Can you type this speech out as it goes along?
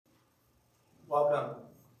Welcome.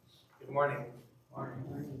 Good morning.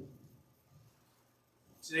 Morning.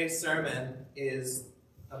 Today's sermon is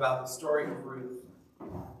about the story of Ruth,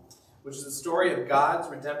 which is the story of God's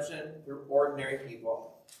redemption through ordinary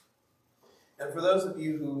people. And for those of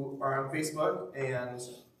you who are on Facebook and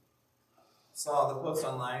saw the post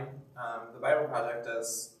online, the Bible Project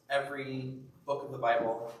does every book of the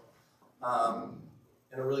Bible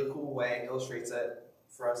in a really cool way, illustrates it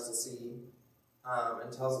for us to see,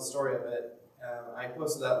 and tells the story of it. I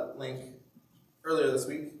posted that link earlier this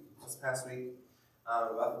past week,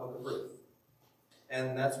 about the book of Ruth.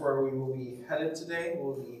 And that's where we will be headed today.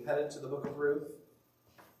 We'll be headed to the book of Ruth.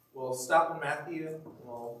 We'll stop in Matthew, and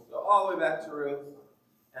we'll go all the way back to Ruth,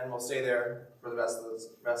 and we'll stay there for the rest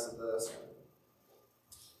of the sermon.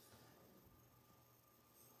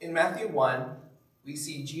 In Matthew 1, we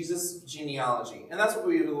see Jesus' genealogy. And that's what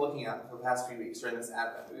we've been looking at for the past few weeks during this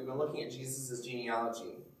Advent. We've been looking at Jesus'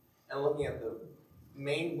 genealogy and looking at the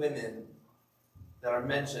main women that are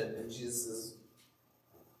mentioned in Jesus'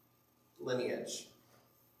 lineage.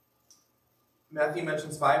 Matthew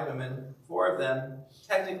mentions 5 women, 4 of them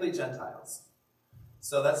technically Gentiles.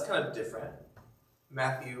 So that's kind of different.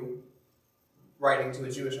 Matthew, writing to a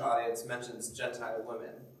Jewish audience, mentions Gentile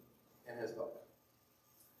women in his book.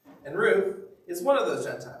 And Ruth is one of those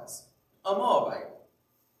Gentiles, a Moabite.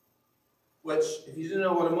 Which, if you didn't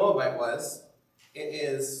know what a Moabite was, it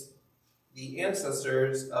is the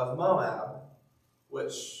ancestors of Moab,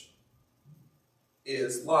 which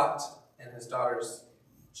is Lot and his eldest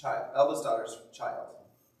daughter's child,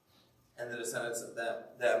 and the descendants of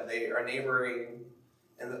them. They are neighboring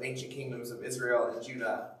in the ancient kingdoms of Israel and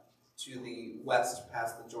Judah to the west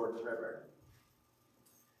past the Jordan River.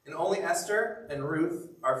 And only Esther and Ruth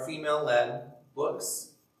are female-led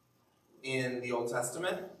books in the Old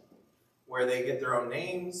Testament, where they get their own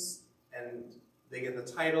names and they get the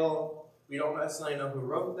title. We don't necessarily know who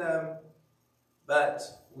wrote them, but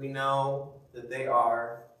we know that they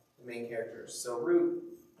are the main characters. So Ruth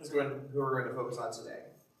is who we're going to focus on today.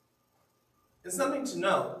 And something to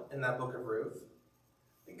note in that book of Ruth,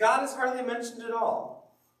 that God is hardly mentioned at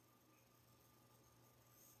all.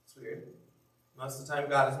 It's weird. Most of the time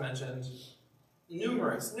God is mentioned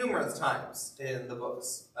numerous times in the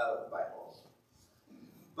books of the Bible.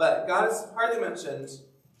 But God is hardly mentioned,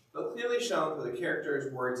 but clearly shown through the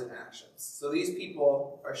characters, words, and actions. So these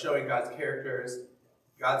people are showing God's character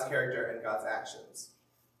and God's actions.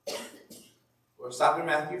 We'll stop in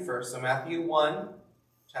Matthew first. So Matthew 1,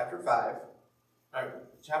 chapter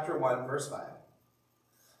 1, verse 5.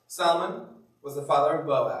 Solomon was the father of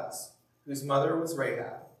Boaz, whose mother was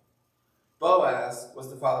Rahab. Boaz was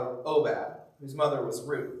the father of Obed, whose mother was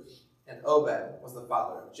Ruth. And Obed was the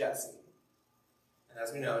father of Jesse. And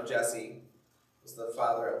as we know, Jesse was the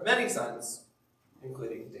father of many sons,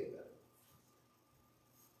 including David.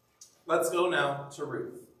 Let's go now to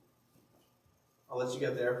Ruth. I'll let you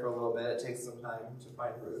get there for a little bit. It takes some time to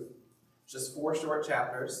find Ruth. Just 4 short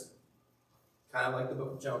chapters, kind of like the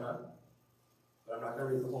book of Jonah, but I'm not going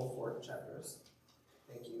to read the whole 4 chapters.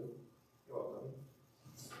 Thank you. You're welcome.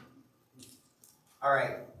 All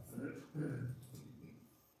right.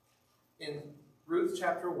 In Ruth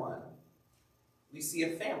chapter 1, we see a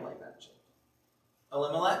family mentioned.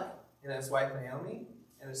 Elimelech and his wife Naomi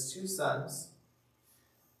and his 2 sons,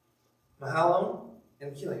 Mahlon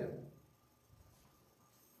and Chilion.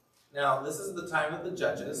 Now, this is the time of the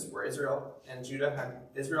judges, where Israel had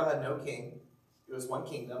no king. It was one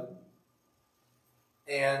kingdom.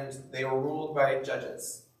 And they were ruled by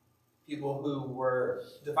judges, people who were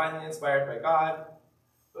divinely inspired by God,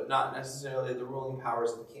 but not necessarily the ruling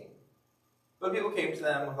powers of the king. But people came to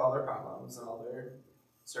them with all their problems and all their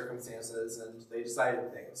circumstances, and they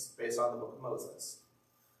decided things based on the book of Moses,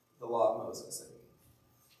 the law of Moses.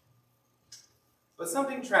 But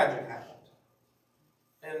something tragic happened.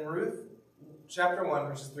 In Ruth chapter 1,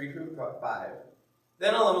 verses 3 through 5,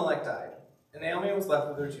 then Elimelech died, and Naomi was left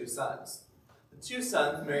with her 2 sons. The 2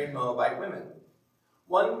 sons married Moabite women.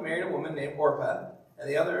 One married a woman named Orpah, and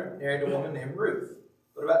the other married a woman named Ruth.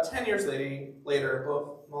 But about 10 years later,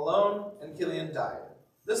 both Mahlon and Chilion died.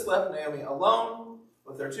 This left Naomi alone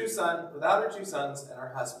without her 2 sons and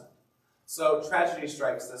her husband. So tragedy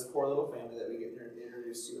strikes this poor little family that we get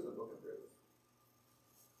introduced to in the book of Ruth.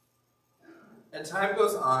 And time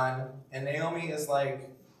goes on, and Naomi is like,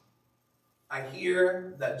 I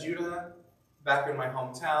hear that Judah, back in my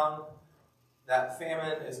hometown, that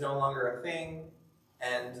famine is no longer a thing,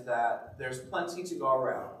 and that there's plenty to go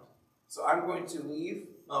around. So I'm going to leave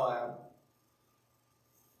Moab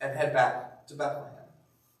and head back to Bethlehem.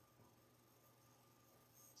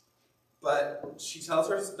 But she tells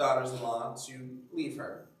her daughters-in-law to leave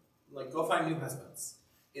her. Like, go find new husbands.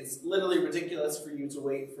 It's literally ridiculous for you to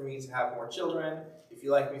wait for me to have more children. If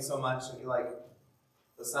you like me so much and you like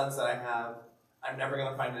the sons that I have, I'm never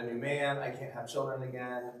going to find a new man. I can't have children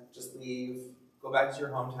again. Just leave. Go back to your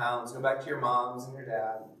hometowns. Go back to your moms and your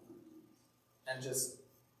dad. And just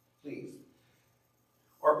leave.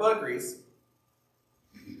 Orpah agrees.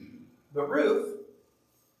 But Ruth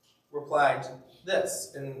replied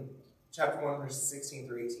this in chapter 1, verses 16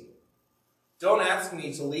 through 18. Don't ask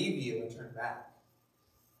me to leave you and turn back.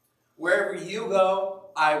 Wherever you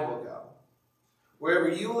go, I will go. Wherever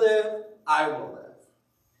you live, I will live.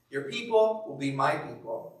 Your people will be my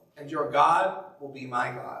people, and your God will be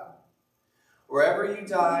my God. Wherever you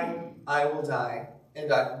die, I will die,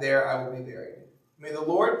 and there I will be buried. May the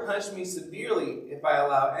Lord punish me severely if I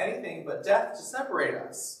allow anything but death to separate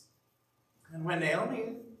us. And when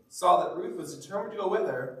Naomi saw that Ruth was determined to go with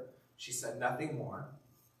her, she said nothing more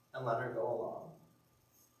and let her go along.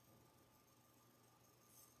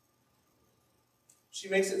 She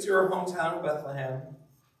makes it to her hometown of Bethlehem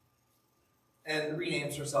and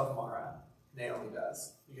renames herself Mara. Naomi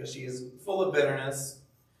does, because she is full of bitterness,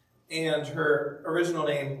 and her original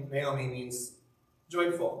name, Naomi, means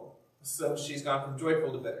joyful. So she's gone from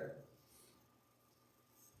joyful to bitter.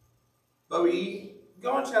 But we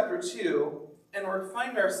go in chapter 2, and we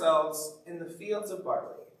find ourselves in the fields of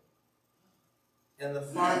barley, in the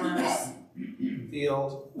farmer's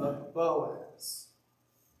field of Boaz.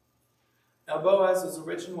 Now, Boaz was a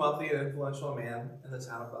rich and wealthy and influential man in the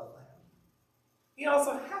town of Bethlehem. He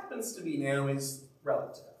also happens to be Naomi's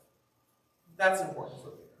relative. That's important for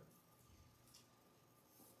later.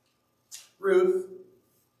 Ruth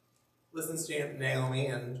listens to Naomi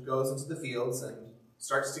and goes into the fields and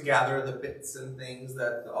starts to gather the bits and things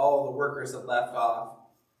that all the workers have left off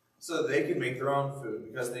so that they can make their own food,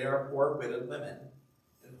 because they are poor widowed women.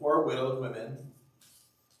 And poor widowed women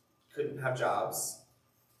couldn't have jobs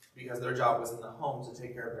because their job was in the home to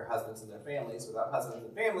take care of their husbands and their families. Without husbands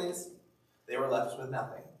and families, they were left with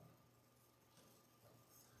nothing.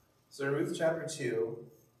 So in Ruth chapter 2,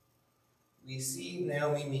 we see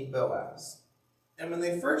Naomi meet Boaz. And when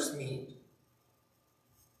they first meet,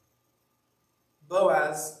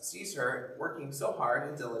 Boaz sees her working so hard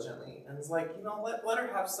and diligently and is like, let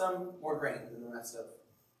her have some more grain than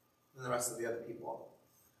the rest of the other people.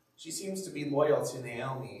 She seems to be loyal to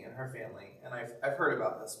Naomi and her family, and I've heard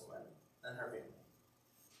about this woman and her family.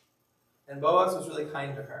 And Boaz was really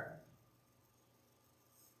kind to her.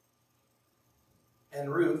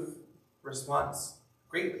 And Ruth responds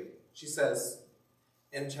greatly. She says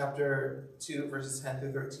in chapter 2, verses 10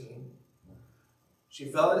 through 13,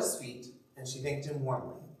 she fell at his feet and she thanked him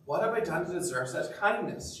warmly. What have I done to deserve such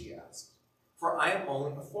kindness? She asked. For I am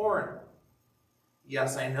only a foreigner.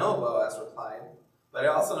 Yes, I know, Boaz replied, but I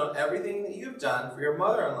also know everything that you have done for your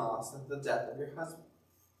mother-in-law since the death of your husband.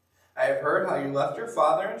 I have heard how you left your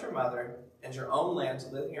father and your mother and your own land to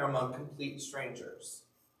live here among complete strangers.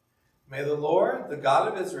 May the Lord, the God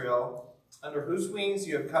of Israel, under whose wings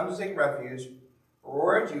you have come to take refuge,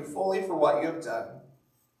 reward you fully for what you have done.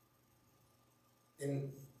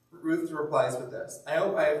 And Ruth replies with this, I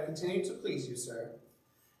hope I have continued to please you, sir,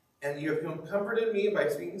 and you have comforted me by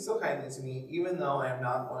speaking so kindly to me, even though I am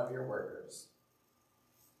not one of your workers.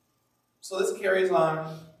 So this carries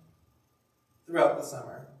on throughout the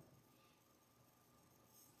summer.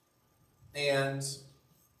 And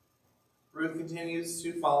Ruth continues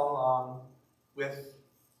to follow along with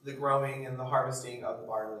the growing and the harvesting of the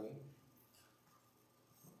barley.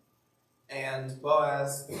 And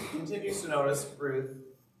Boaz continues to notice Ruth,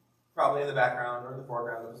 probably in the background or the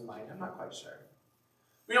foreground of his mind. I'm not quite sure.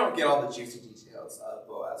 We don't get all the juicy details of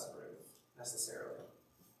Boaz and Ruth, necessarily.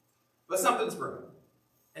 But something's brewing.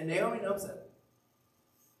 And Naomi knows it.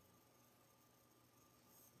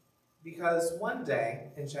 Because one day,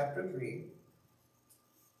 in chapter 3,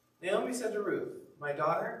 Naomi said to Ruth, my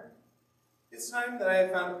daughter, it's time that I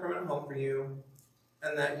have found a permanent home for you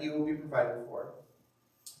and that you will be provided for.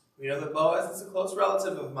 We know that Boaz is a close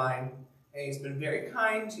relative of mine, and he's been very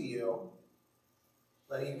kind to you,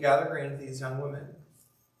 letting you gather grain with these young women.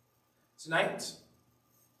 Tonight,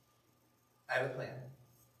 I have a plan.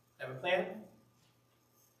 I have a plan.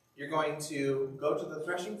 You're going to go to the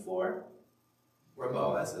threshing floor where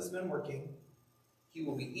Boaz has been working. He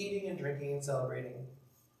will be eating and drinking and celebrating.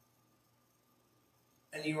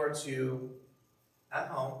 And you are to, at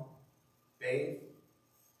home, bathe,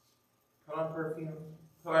 put on perfume,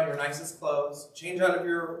 put on your nicest clothes, change out of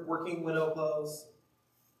your working widow clothes,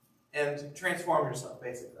 and transform yourself,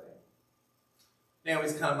 basically.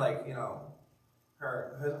 Naomi's kind of like,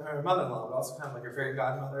 her mother-in-law, but also kind of like her fairy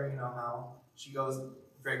godmother, how she goes,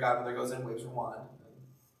 fairy godmother goes in, waves her wand,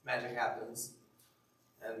 and magic happens,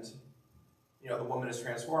 and the woman is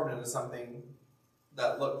transformed into someone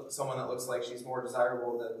that looks like she's more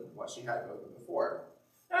desirable than what she had before.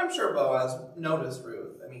 And I'm sure Boaz noticed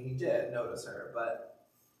Ruth. I mean, he did notice her, but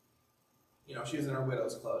she was in her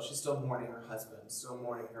widow's clothes. She's still mourning her husband, still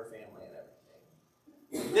mourning her family and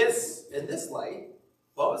everything. In this light,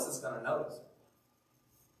 Boaz is going to notice her.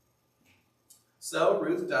 So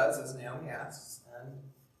Ruth does as Naomi asks and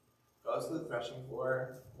goes to the threshing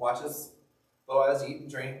floor, watches Boaz eat and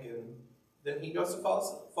drink, and then he goes to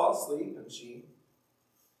fall asleep, and she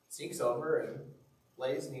sneaks over and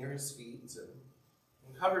lays near his feet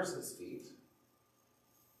and covers his feet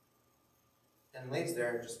and lays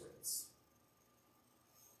there and just waits.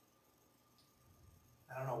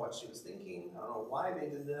 I don't know what she was thinking. I don't know why they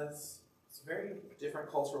did this. It's very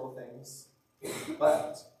different cultural things.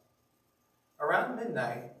 But around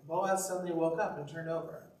midnight, Boaz suddenly woke up and turned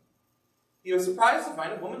over. He was surprised to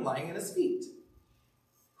find a woman lying at his feet.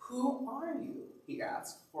 "Who are you?" he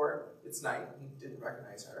asked, for it's night. He didn't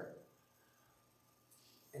recognize her.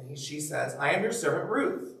 And she says, "I am your servant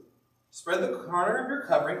Ruth. Spread the corner of your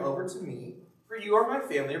covering over to me, for you are my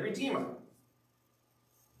family redeemer."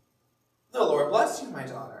 "The Lord bless you, my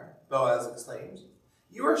daughter," Boaz exclaimed.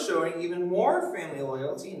 "You are showing even more family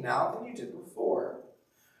loyalty now than you did before.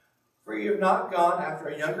 For you have not gone after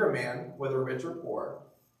a younger man, whether rich or poor."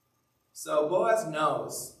 So Boaz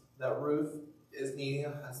knows that Ruth is needing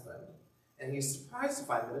a husband, and he's surprised to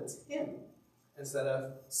find that it's him instead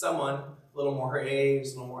of someone a little more her age,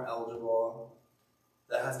 a little more eligible,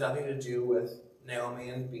 that has nothing to do with Naomi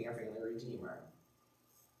and being a family redeemer.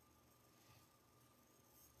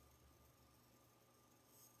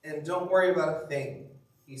 "And don't worry about a thing,"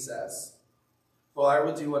 he says, "for I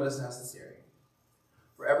will do what is necessary.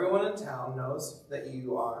 For everyone in town knows that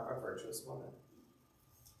you are a virtuous woman."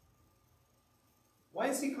 Why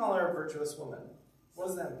does he call her a virtuous woman? What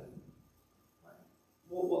does that mean?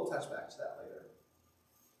 We'll touch back to that later.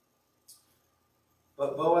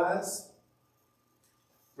 But Boaz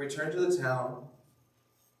returned to the town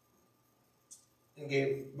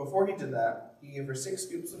and before he did that, he gave her 6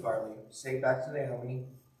 scoops of barley to take back to Naomi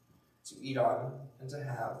to eat on and to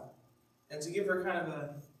have, and to give her kind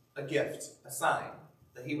of a gift, a sign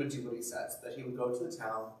that he would do what he says, that he would go to the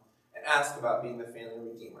town and ask about being the family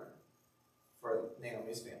redeemer for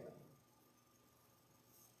Naomi's family.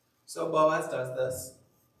 So Boaz does this.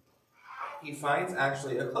 He finds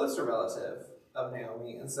actually a closer relative of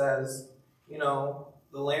Naomi and says,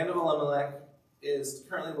 the land of Elimelech is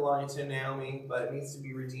currently belonging to Naomi, but it needs to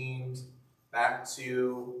be redeemed back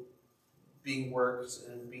to being worked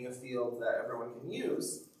and being a field that everyone can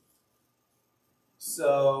use.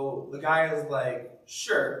 So the guy is like,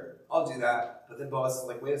 "Sure, I'll do that." But then Boaz is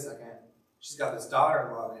like, "Wait a second. She's got this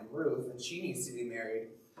daughter-in-law named Ruth, and she needs to be married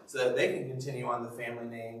so that they can continue on the family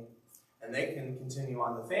name, and they can continue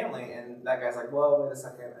on the family." And that guy's like, "Well, wait a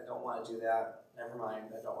second. I don't want to do that. Never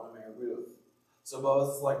mind. I don't want to marry Ruth." So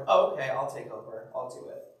Boaz is like, "Oh, okay, I'll take over. I'll do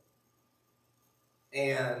it."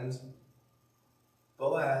 And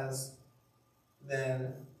Boaz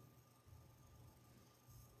then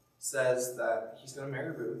says that he's going to marry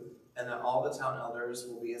Ruth, and that all the town elders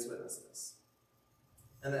will be his witnesses.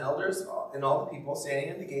 And the elders and all the people standing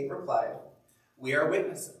at the gate replied, "We are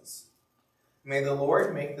witnesses. May the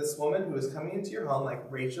Lord make this woman who is coming into your home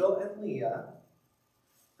like Rachel and Leah,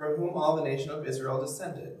 from whom all the nation of Israel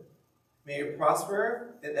descended. May you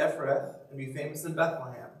prosper in Ephrath and be famous in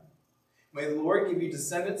Bethlehem. May the Lord give you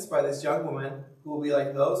descendants by this young woman who will be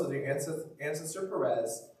like those of your ancestor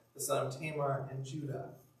Perez, the son of Tamar in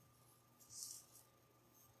Judah."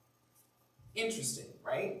 Interesting,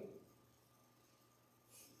 right?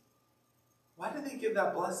 Why did they give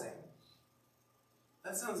that blessing?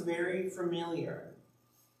 That sounds very familiar,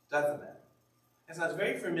 doesn't it? It sounds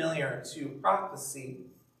very familiar to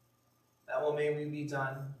prophecy that will maybe be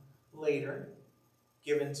done later,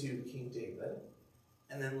 given to King David,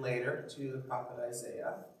 and then later to the prophet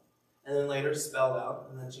Isaiah, and then later spelled out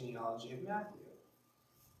in the genealogy of Matthew.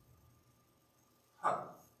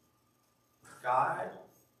 God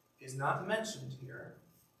is not mentioned here,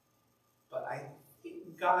 but I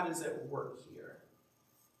think God is at work here.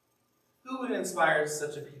 Who would inspire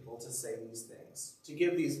such a people to say these things, to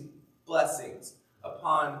give these blessings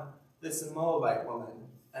upon this Moabite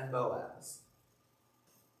woman and Boaz?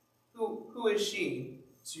 Who is she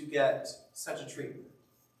to get such a treatment?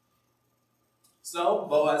 So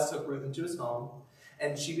Boaz took Ruth into his home,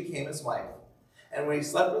 and she became his wife. And when he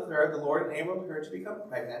slept with her, the Lord enabled her to become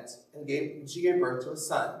pregnant, and she gave birth to a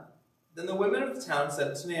son. Then the women of the town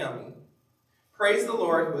said to Naomi, "Praise the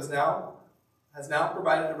Lord, who has now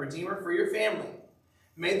provided a redeemer for your family.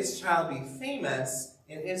 May this child be famous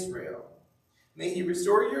in Israel. May he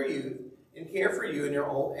restore your youth and care for you in your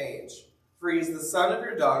old age. For he is the son of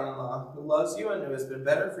your daughter-in-law, who loves you and who has been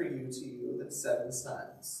better for you to you than 7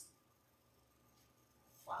 sons.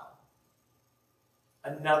 Wow.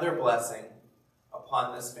 Another blessing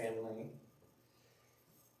upon this family,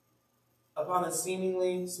 upon this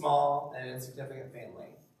seemingly small and insignificant family.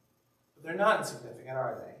 But they're not insignificant,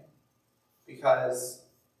 are they? Because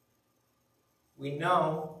we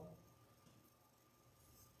know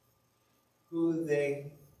who the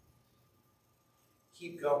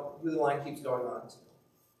line keeps going on to.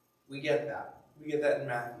 We get that. We get that in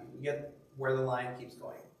Matthew. We get where the line keeps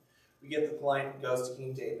going. We get that the line goes to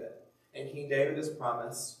King David. And King David is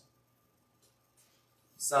promised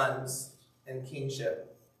sons and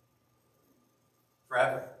kingship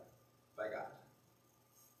forever by God.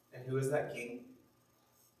 And who is that king?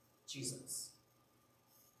 Jesus.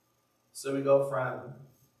 So we go from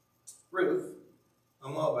Ruth, a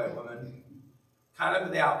Moabite woman, kind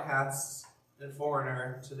of the outcasts and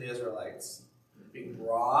foreigner to the Israelites, being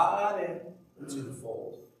brought into the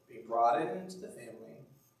fold, being brought into the family,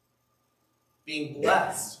 being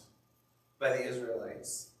blessed by the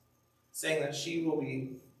Israelites, saying that she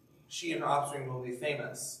and her offspring will be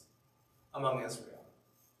famous among Israel.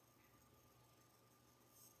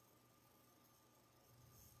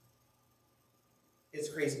 It's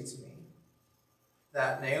crazy to me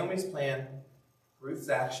that Naomi's plan, Ruth's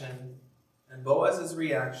action, and Boaz's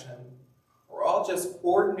reaction were all just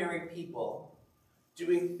ordinary people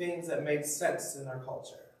doing things that made sense in their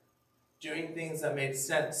culture, doing things that made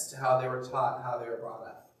sense to how they were taught, how they were brought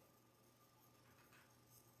up.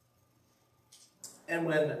 And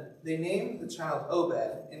when they named the child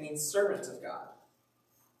Obed, it means servant of God.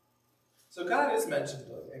 So God is mentioned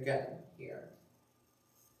again here.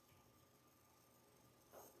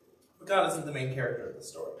 But God isn't the main character of the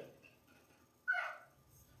story.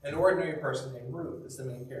 An ordinary person named Ruth is the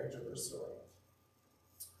main character of the story.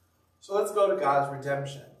 So let's go to God's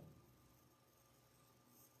redemption.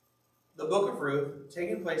 The book of Ruth,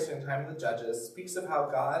 taking place during the time of the Judges, speaks of how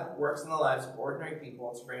God works in the lives of ordinary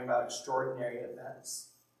people to bring about extraordinary events.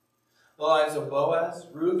 The lives of Boaz,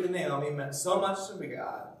 Ruth, and Naomi meant so much to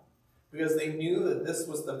God because they knew that this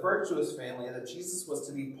was the virtuous family that Jesus was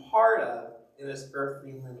to be part of in his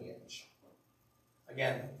earthly lineage.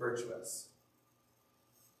 Again, virtuous.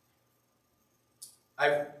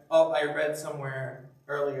 I read somewhere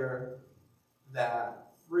earlier that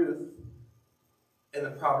Ruth and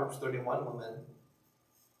the Proverbs 31 woman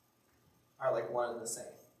are like one and the same.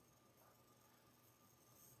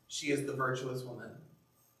 She is the virtuous woman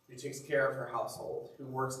who takes care of her household, who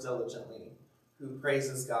works diligently, who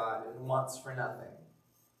praises God and wants for nothing.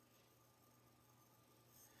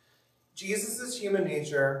 Jesus' human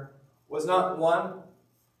nature was not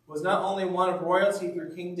only one of royalty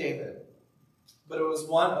through King David, but it was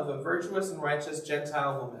one of a virtuous and righteous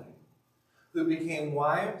Gentile woman who became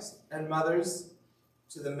wives and mothers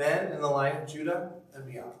to the men in the line of Judah and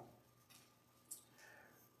beyond.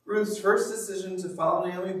 Ruth's first decision to follow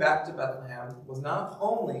Naomi back to Bethlehem was not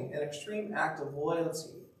only an extreme act of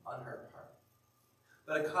loyalty on her part,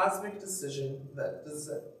 but a cosmic decision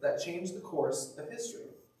that changed the course of history.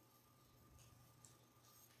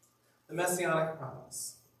 The Messianic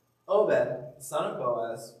promise. Obed, son of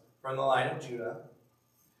Boaz, from the line of Judah,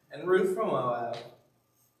 and Ruth from Moab,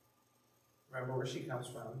 remember where she comes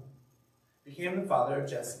from, became the father of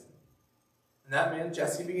Jesse. And that man,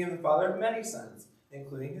 Jesse, became the father of many sons,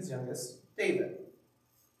 including his youngest, David,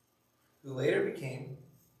 who later became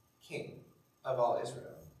king of all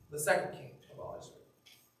Israel, the second king of all Israel.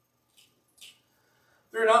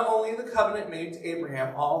 Through not only the covenant made to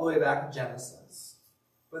Abraham all the way back in Genesis,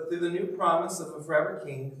 but through the new promise of a forever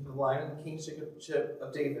king through the line of the kingship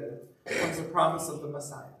of David comes the promise of the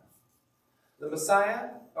Messiah. The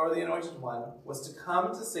Messiah, or the Anointed One, was to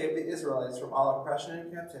come to save the Israelites from all oppression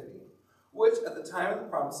and captivity, which at the time of the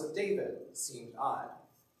promise of David seemed odd.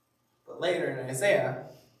 But later in Isaiah,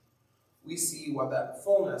 we see what that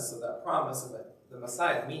fullness of that promise of the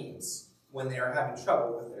Messiah means when they are having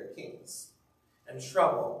trouble with their kings and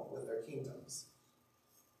trouble with their kingdoms.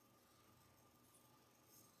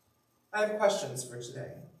 I have questions for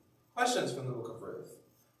today. Questions from the book of Ruth.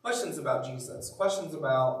 Questions about Jesus. Questions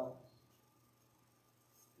about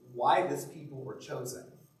why this people were chosen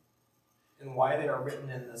and why they are written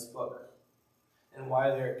in this book and why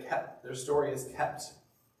their story is kept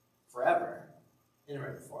forever in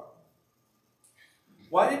written form.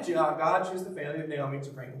 Why did God choose the family of Naomi to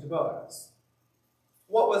bring him to Boaz?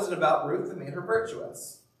 What was it about Ruth that made her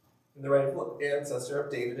virtuous and the rightful ancestor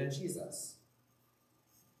of David and Jesus?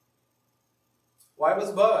 Why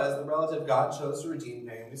was Boaz the relative God chose to redeem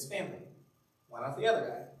Naomi's family? Why not the other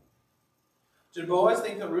guy? Did Boaz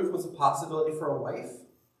think that Ruth was a possibility for a wife?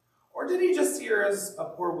 Or did he just see her as a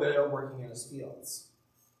poor widow working in his fields?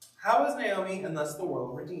 How is Naomi and thus the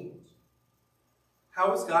world redeemed?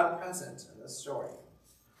 How is God present in this story?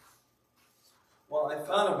 Well, I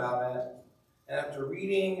thought about it, and after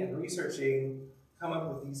reading and researching, come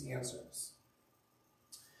up with these answers.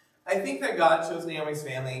 I think that God chose Naomi's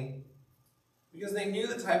family because they knew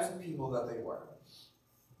the types of people that they were.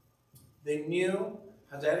 They knew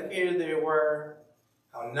how dedicated they were,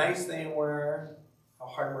 how nice they were, how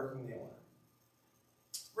hardworking they were.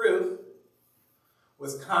 Ruth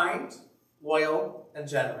was kind, loyal, and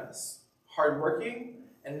generous, hardworking,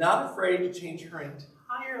 and not afraid to change her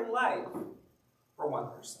entire life for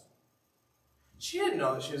one person. She didn't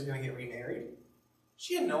know that she was going to get remarried.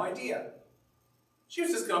 She had no idea. She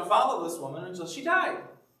was just going to follow this woman until she died.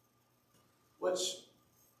 Which,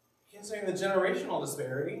 considering the generational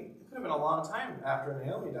disparity, it could have been a long time after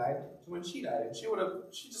Naomi died to when she died, and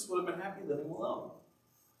she just would have been happy living alone.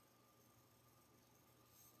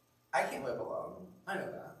 I can't live alone. I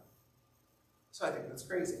know that. So I think that's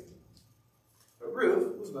crazy. But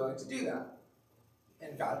Ruth was willing to do that.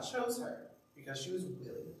 And God chose her because she was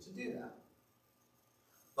willing to do that.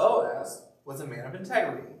 Boaz was a man of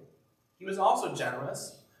integrity. He was also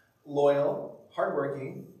generous, loyal,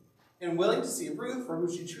 hardworking, and willing to see Ruth for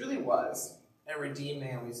who she truly was and redeem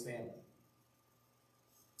Naomi's family.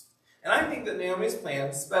 And I think that Naomi's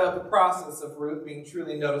plan sped up the process of Ruth being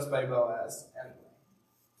truly noticed by Boaz anyway.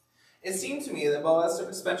 It seemed to me that Boaz took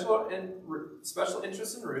a special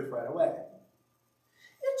interest in Ruth right away.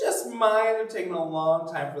 It just might have taken a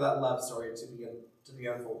long time for that love story to be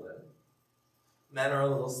unfolded. Men are a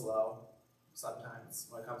little slow sometimes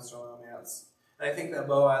when it comes to romance. And I think that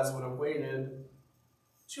Boaz would have waited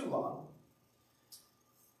too long.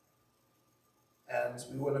 And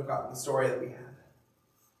we wouldn't have gotten the story that we had.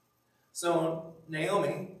 So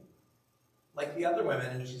Naomi, like the other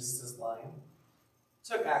women in Jesus' line,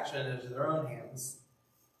 took action into their own hands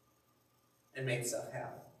and made stuff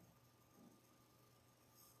happen.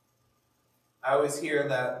 I always hear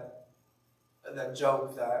that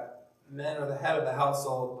joke that men are the head of the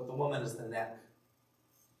household, but the woman is the neck,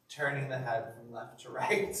 turning the head from left to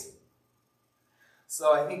right.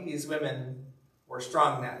 So I think these women were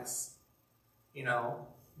strong necks,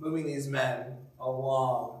 moving these men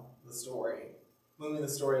along the story, moving the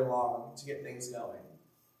story along to get things going.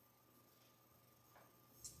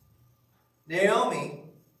 Naomi,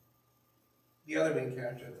 the other main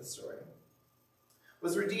character of the story,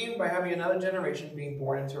 was redeemed by having another generation being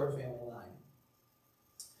born into her family line.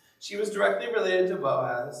 She was directly related to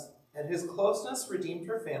Boaz, and his closeness redeemed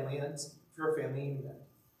her family and her family unit.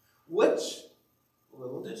 Which,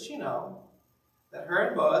 little did she know, that her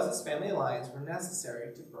and Boaz's family lines were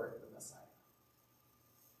necessary to birth the Messiah.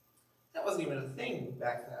 That wasn't even a thing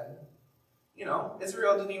back then.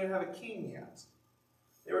 Israel didn't even have a king yet.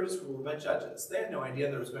 They were just ruled by judges. They had no idea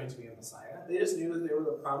there was going to be a Messiah. They just knew that they were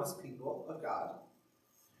the promised people of God,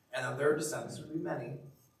 and that their descendants would be many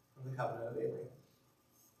from the covenant of Abraham.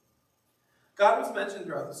 God was mentioned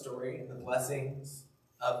throughout the story in the blessings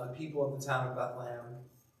of the people of the town of Bethlehem,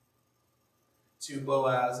 to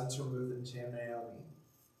Boaz and to Ruth and to Naomi.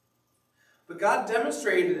 But God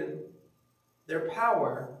demonstrated their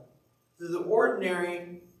power through the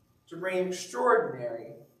ordinary to bring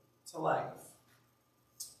extraordinary to life.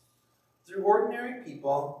 Through ordinary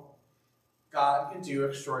people, God can do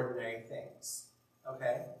extraordinary things.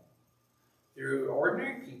 Okay? Through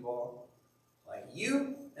ordinary people, like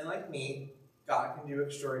you and like me, God can do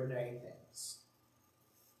extraordinary things.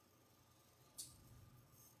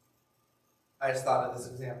 I just thought of this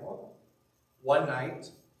example. One night,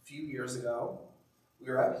 a few years ago, we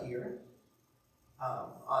were up here.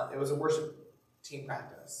 It was a worship team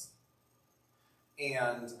practice.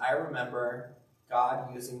 And I remember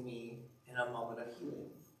God using me in a moment of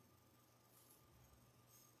healing.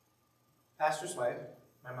 Pastor's wife,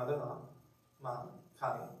 my mother-in-law, Mom,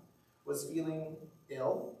 Connie, was feeling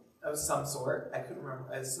ill of some sort. I couldn't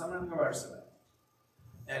remember. It's something about her stomach.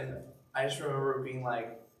 And I just remember being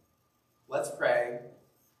like, let's pray,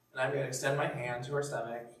 and I'm going to extend my hand to her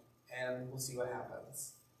stomach, and we'll see what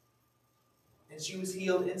happens. And she was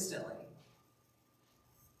healed instantly.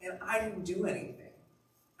 And I didn't do anything.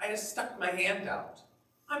 I just stuck my hand out.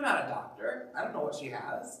 I'm not a doctor. I don't know what she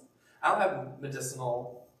has. I don't have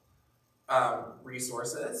medicinal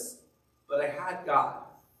resources, but I had God.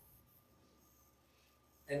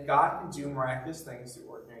 And God can do miraculous things through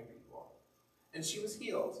ordinary people. And she was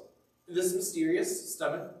healed. This mysterious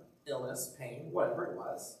stomach illness, pain, whatever it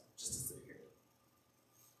was, just disappeared.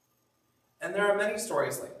 And there are many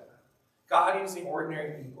stories like that. God using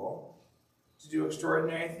ordinary people to do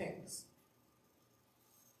extraordinary things.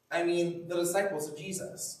 I mean, the disciples of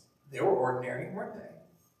Jesus, they were ordinary, weren't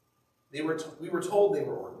they? We were told they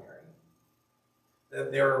were ordinary,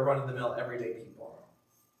 that they were run-of-the-mill, everyday people.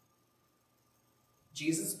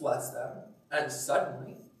 Jesus blessed them, and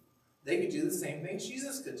suddenly, they could do the same things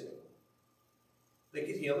Jesus could do. They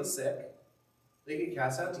could heal the sick, they could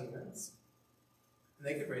cast out demons, and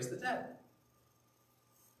they could raise the dead.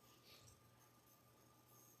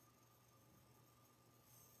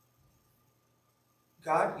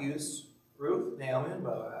 God used Ruth, Naomi, and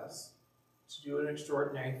Boaz to do an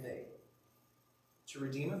extraordinary thing, to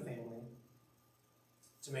redeem a family,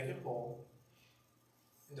 to make it whole,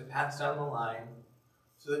 and to pass down the line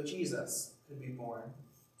so that Jesus could be born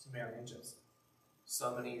to Mary and Joseph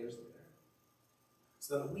so many years later,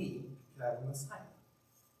 so that we could have the Messiah,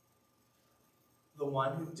 the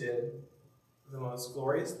one who did the most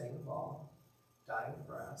glorious thing of all, dying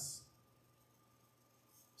for us,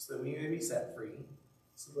 so that we may be set free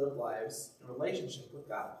to live lives in relationship with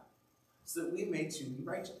God, so that we may too be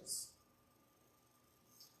righteous.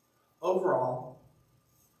 Overall,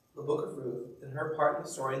 the book of Ruth, and her part in the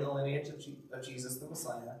story in the lineage of Jesus the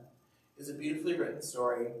Messiah, is a beautifully written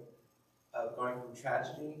story of going from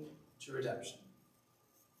tragedy to redemption.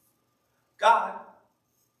 God,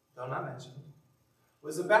 though not mentioned,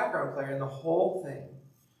 was a background player in the whole thing.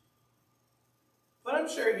 But I'm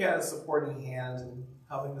sure he had a supporting hand in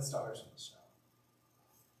helping the stars in the show.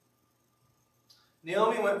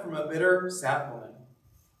 Naomi went from a bitter, sad woman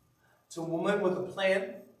to a woman with a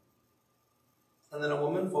plan, and then a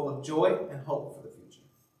woman full of joy and hope for the future.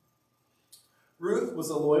 Ruth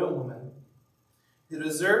was a loyal woman who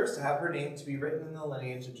deserves to have her name to be written in the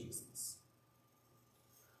lineage of Jesus.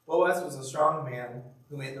 Boaz was a strong man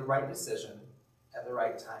who made the right decision at the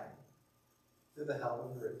right time through the help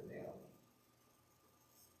of Ruth and Naomi.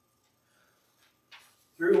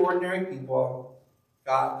 Through ordinary people,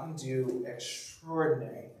 God can do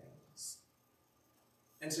extraordinary things.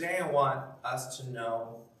 And today I want us to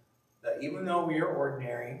know that even though we are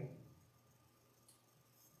ordinary,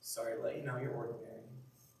 sorry to let you know you're ordinary.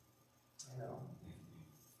 I know.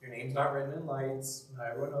 Your name's not written in lights. Not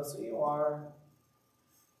everyone knows who you are.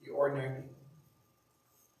 You're ordinary people.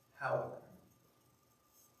 However,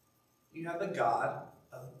 you have the God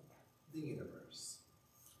of the universe,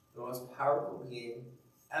 the most powerful being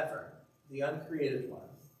ever, the uncreated one,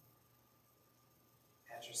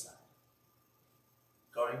 at your side,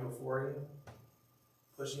 going before you,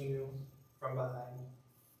 pushing you from behind,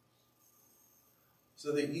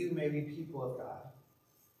 so that you may be people of God,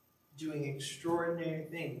 doing extraordinary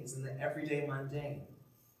things in the everyday mundane.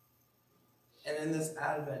 And in this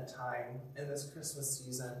Advent time, in this Christmas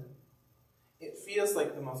season, it feels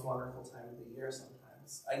like the most wonderful time of the year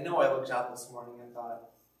sometimes. I know I looked out this morning and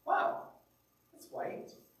thought, wow, it's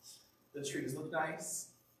white. The trees look nice.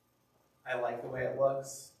 I like the way it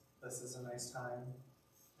looks. This is a nice time.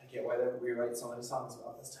 I get why we write so many songs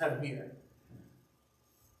about this time of year.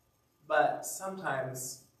 But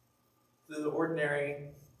sometimes, through the ordinary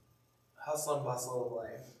hustle and bustle of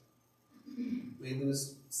life, we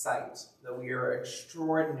lose sight that we are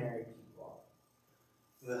extraordinary people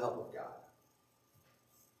through the help of God.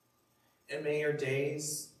 And may your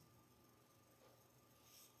days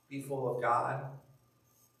be full of God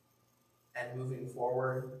and moving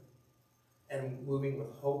forward and moving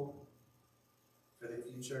with hope for the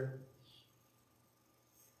future.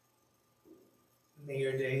 May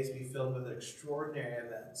your days be filled with extraordinary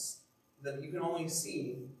events that you can only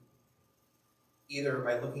see either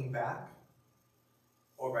by looking back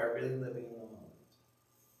or by really living in the moment.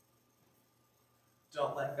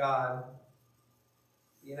 Don't let God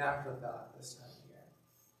be an afterthought this time of year.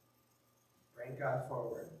 Bring God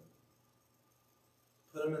forward.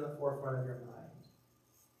 Put him in the forefront of your mind.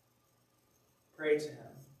 Pray to him.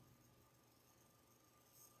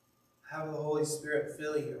 Have the Holy Spirit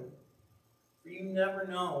fill you. For you never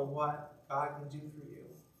know what God can do for you.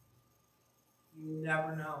 You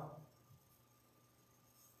never know.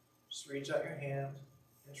 Just reach out your hand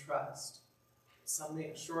and trust that something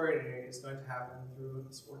extraordinary is going to happen through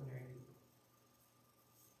this ordinary people.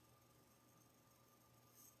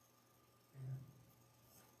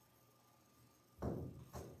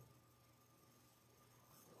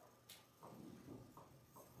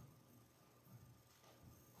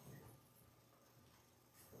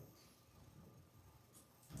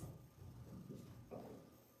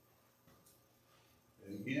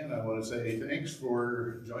 Again, I want to say thanks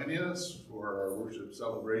for joining us for our worship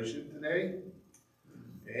celebration today.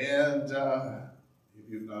 And if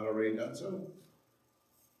you've not already done so,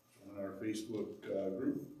 join our Facebook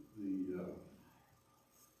group, the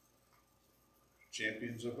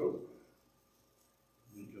Champions of Hope.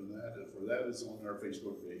 Link on that, for that is on our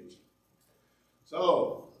Facebook page.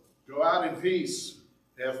 So, go out in peace.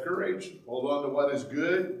 Have courage. Hold on to what is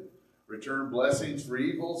good. Return blessings for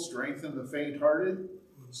evil. Strengthen the faint-hearted.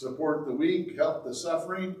 Support the weak. Help the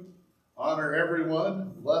suffering. Honor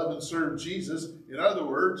everyone. Love and serve Jesus. In other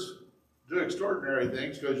words, do extraordinary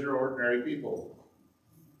things because you're ordinary people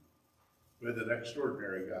with an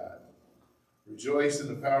extraordinary God. Rejoice in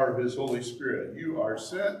the power of his Holy Spirit. You are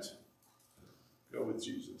sent. Go with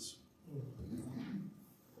Jesus.